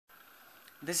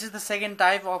This is the second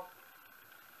type of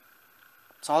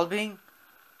solving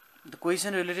the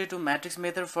question related to matrix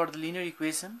method for the linear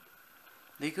equation.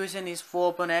 The equation is 4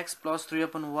 upon x plus 3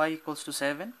 upon y equals to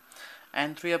 7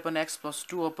 and 3 upon x plus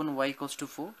 2 upon y equals to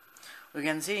 4. We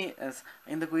can see as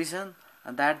in the question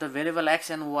that the variable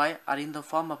x and y are in the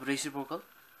form of reciprocal.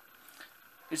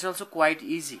 It's also quite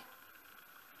easy.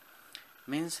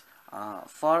 Means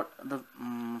for the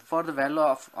value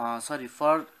of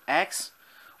for x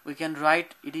we can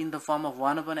write it in the form of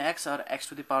 1 upon x or x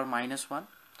to the power minus 1.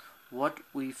 What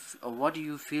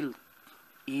you feel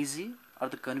easy or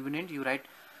the convenient, you write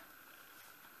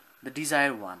the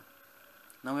desired one.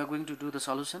 Now we are going to do the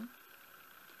solution.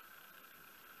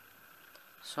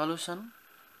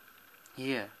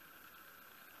 Here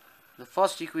the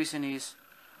first equation is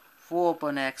 4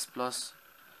 upon x plus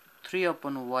 3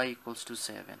 upon y equals to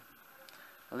 7.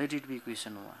 Let it be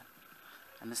equation 1.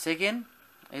 And the second,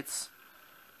 it's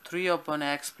 3 upon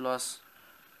x plus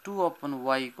 2 upon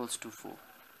y equals to 4.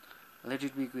 Let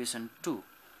it be equation 2.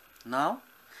 Now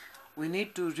we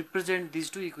need to represent these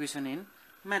two equations in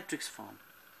matrix form.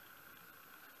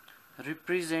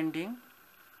 Representing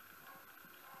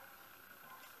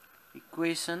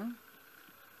equation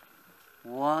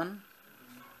 1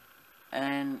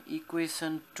 and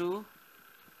equation 2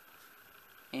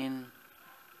 in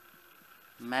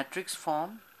matrix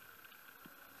form.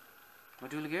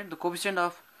 What you will get? The coefficient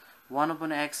of 1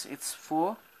 upon x it's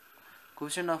 4,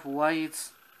 coefficient of y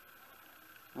it's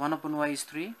 1 upon y is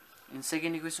 3. In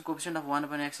second equation, coefficient of 1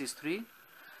 upon x is 3,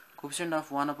 coefficient of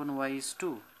 1 upon y is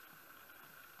 2,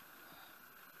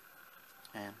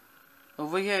 and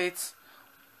over here it's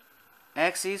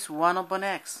x is 1 upon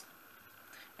x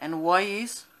and y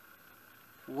is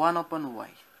 1 upon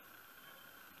y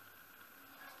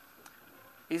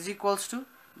is equals to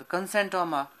the constant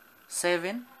term of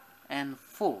 7 and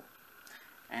 4,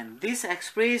 and this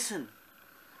expression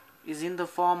is in the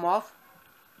form of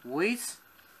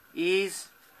ax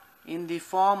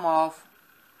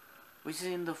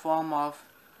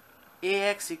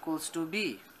equals to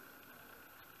b,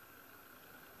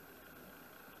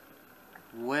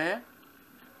 where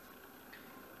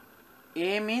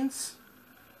a means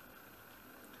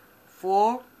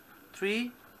 4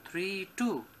 3 3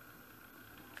 2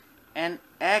 and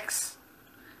x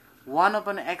 1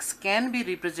 upon x can be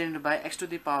represented by x to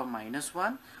the power minus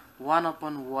 1, 1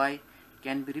 upon y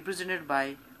can be represented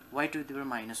by y to the power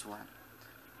minus 1,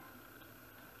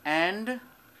 and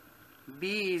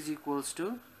b is equals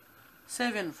to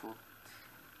 7 4.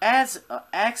 As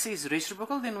x is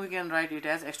reciprocal, then we can write it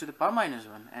as x to the power minus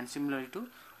 1, and similarly to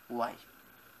y.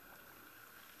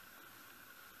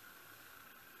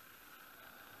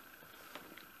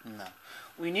 Now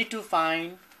we need to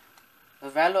find the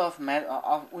value of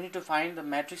we need to find the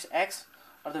matrix x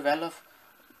or the value of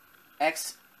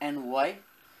x and y.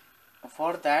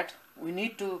 For that we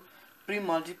need to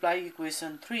pre-multiply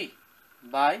equation 3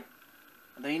 by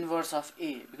the inverse of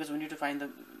a, because we need to find the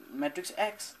matrix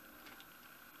x.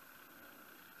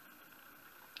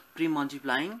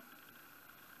 Pre-multiplying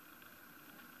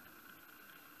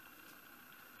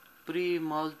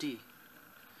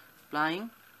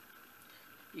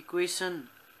equation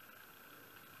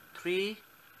 3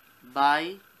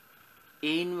 by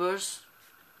a inverse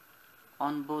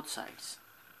on both sides.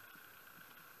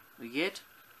 We get,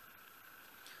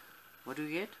 what do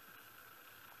we get?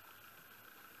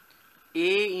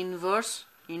 A inverse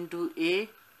into a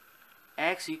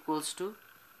x equals to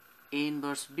a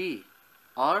inverse b,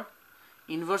 or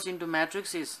inverse into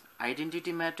matrix is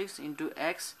identity matrix into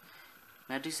x,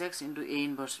 matrix x into a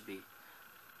inverse b.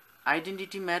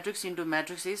 Identity matrix into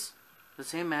matrix is the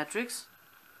same matrix,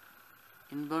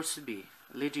 inverse b.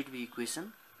 Let it be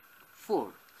equation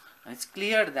 4. Now it's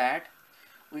clear that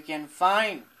we can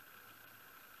find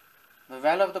the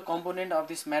value of the component of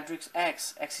this matrix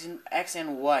x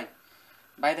and y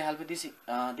by the help of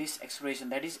this expression,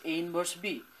 that is a inverse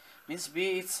b. Means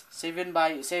b is 7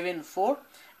 by 7 4,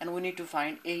 and we need to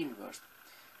find a inverse,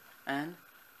 and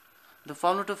the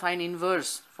formula to find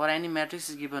inverse for any matrix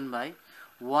is given by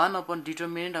 1 upon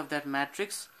determinant of that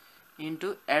matrix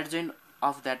into adjoint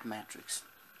of that matrix.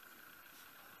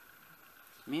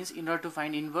 Means in order to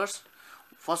find inverse,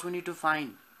 first we need to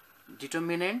find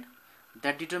determinant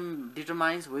that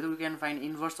determines whether we can find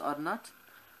inverse or not,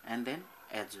 and then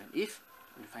adjoint if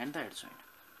we find the adjoint.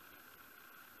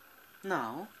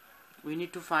 Now we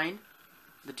need to find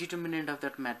the determinant of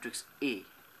that matrix A.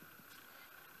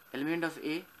 Element of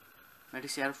A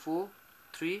matrix are 4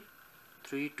 3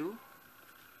 3 2,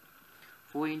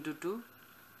 4 into 2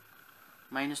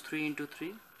 minus 3 into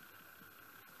 3,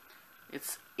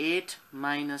 it's 8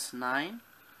 minus 9,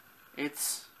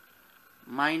 it's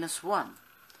minus 1.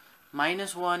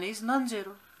 Minus 1 is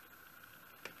non-zero.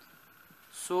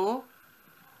 So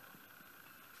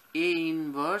A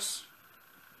inverse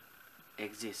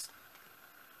exists.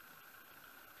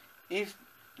 If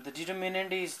the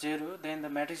determinant is 0, then the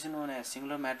matrix is known as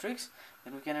singular matrix.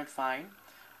 Then we cannot find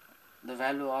the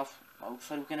value of,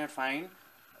 we cannot find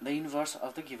the inverse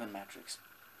of the given matrix.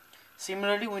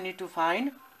 Similarly, we need to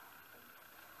find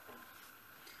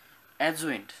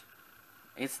adjoint.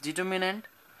 Its determinant.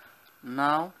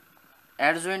 Now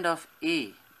adjoint of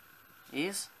A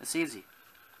is, it's easy.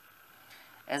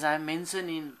 As I mentioned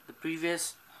in the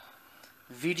previous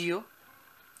video,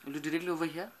 we'll do directly over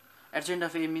here. Adjoint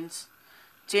of A means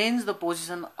change the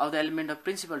position of the element of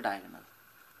principal diagonal.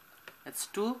 It's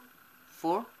 2,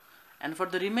 4, and for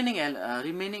the remaining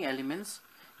elements,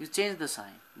 you change the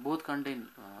sign. Both contain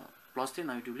plus 3,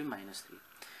 now it will be minus 3.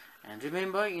 And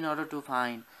remember, in order to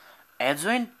find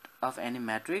adjoint of any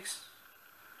matrix,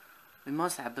 we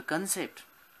must have the concept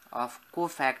of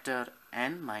cofactor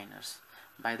and minors.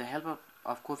 By the help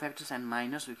of cofactors and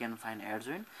minors, we can find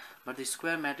adjoint, but the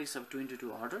square matrix of 2 into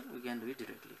 2 order, we can do it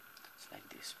directly. It's like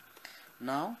this.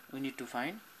 Now we need to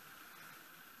find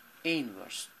A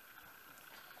inverse.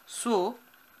 So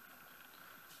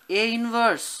A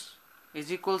inverse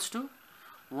is equals to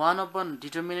 1 upon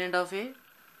determinant of A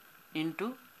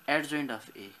into adjoint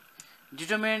of A.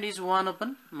 Determinant is 1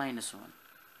 upon minus 1.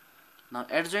 Now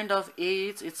adjoint of A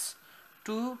is, it's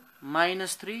 2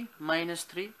 minus 3 minus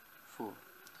 3, 4.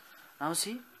 Now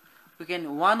see, we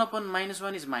can 1 upon minus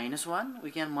 1 is minus 1. We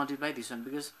can multiply this one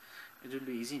because it will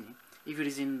be easy. If it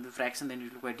is in the fraction, then it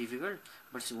will be quite difficult.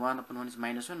 But see, 1 upon 1 is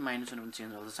minus 1. Minus 1 will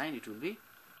change all the sign. It will be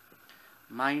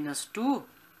minus 2,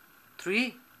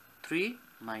 3, 3,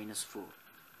 minus 4.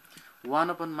 1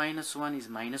 upon minus 1 is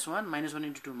minus 1. Minus 1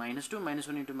 into 2, minus 2. Minus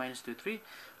 1 into minus 3, 3.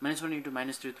 Minus 1 into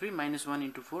minus 3, 3. Minus 1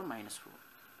 into 4, minus 4.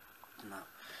 Now,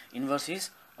 inverse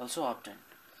is also obtained.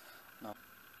 Now,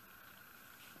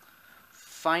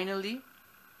 finally,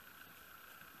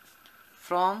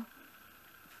 from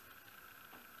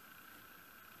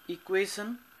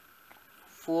equation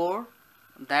 4,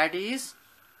 that is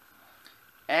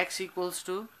x equals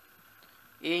to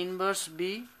A inverse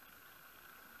B,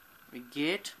 we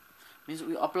get, means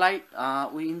we apply,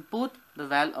 we input the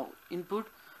value, input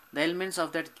the elements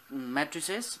of that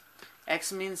matrices.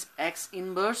 X means x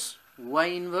inverse, y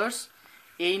inverse.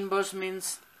 A inverse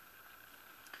means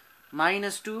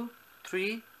minus 2,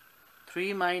 3,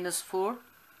 3 minus 4,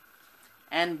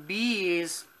 and B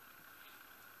is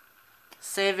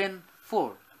 7,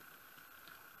 4,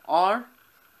 or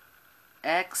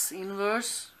x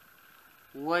inverse,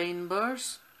 y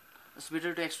inverse is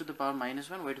equal to x to the power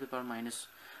minus 1, y to the power minus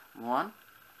 1.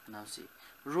 Now see,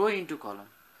 row into column,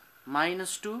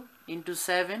 minus 2 into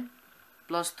 7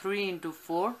 plus 3 into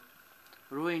 4,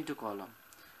 row into column,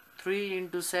 3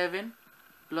 into 7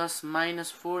 plus minus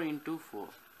 4 into 4,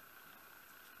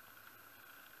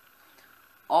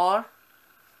 or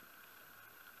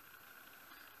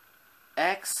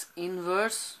x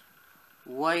inverse,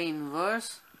 y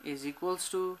inverse is equals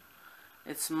to,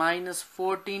 it's minus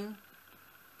 14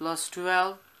 plus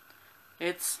 12,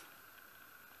 it's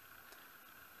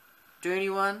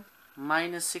 21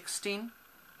 minus 16.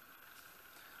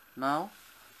 Now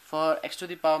for x to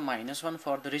the power minus 1,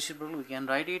 for the reciprocal, we can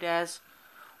write it as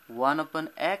 1 upon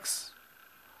x,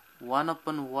 1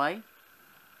 upon y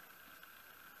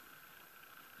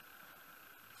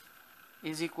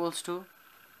is equals to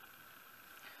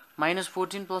minus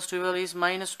 14 plus 12 is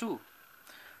minus 2.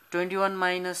 21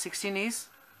 minus 16 is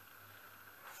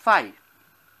 5.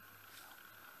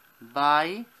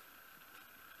 By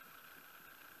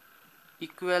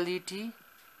equality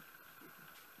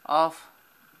of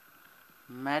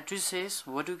matrices,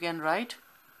 what you can write?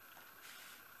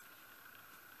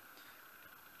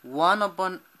 1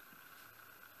 upon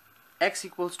x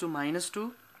equals to minus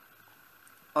 2,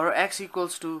 or x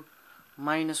equals to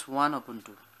minus 1 upon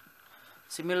 2.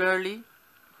 Similarly,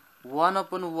 1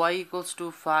 upon y equals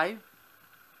to 5,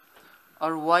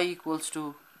 or y equals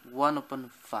to 1 upon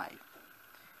 5.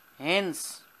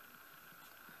 Hence,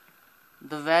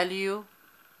 the value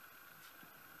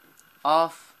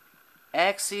of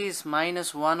x is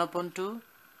minus 1 upon 2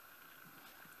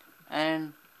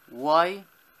 and y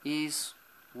is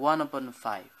 1 upon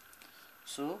 5.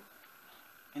 So,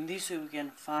 in this way we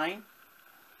can find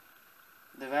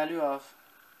the value of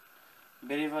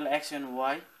variable x and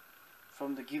y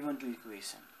from the given two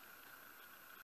equation.